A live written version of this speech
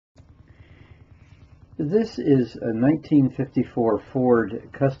This is a 1954 Ford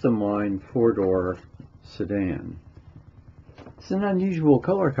Customline four-door sedan. It's an unusual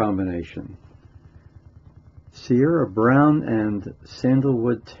color combination. Sierra brown and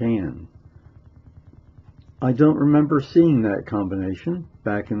sandalwood tan. I don't remember seeing that combination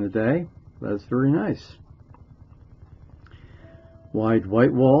back in the day. That's very nice. Wide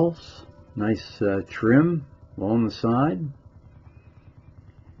white walls, nice trim along the side.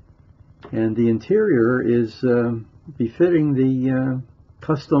 And the interior is befitting the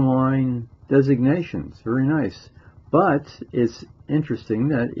Customline designations. Very nice. But it's interesting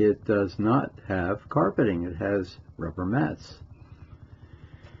that it does not have carpeting. It has rubber mats.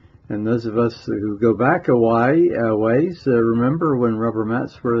 And those of us who go back a ways remember when rubber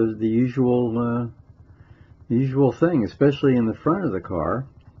mats were the usual thing, especially in the front of the car.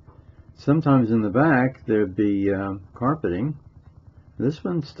 Sometimes in the back there'd be carpeting. This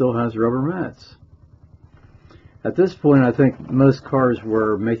one still has rubber mats. At this point, I think most cars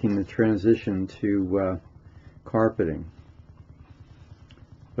were making the transition to carpeting.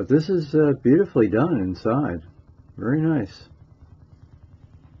 But this is beautifully done inside. Very nice.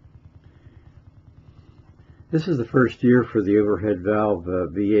 This is the first year for the overhead valve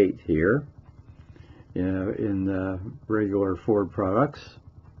V8 here in regular Ford products.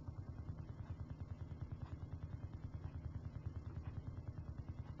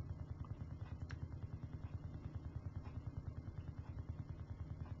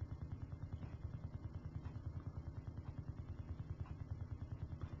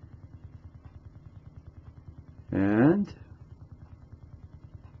 And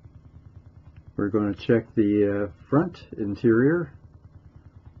we're going to check the front interior,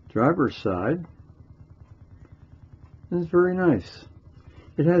 driver's side. It's very nice.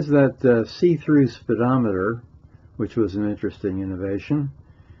 It has that see-through speedometer, which was an interesting innovation.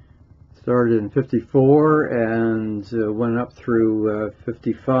 Started in 54 and went up through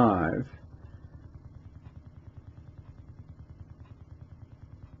 55.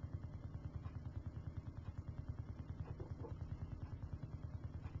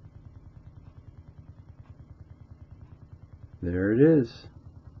 There it is.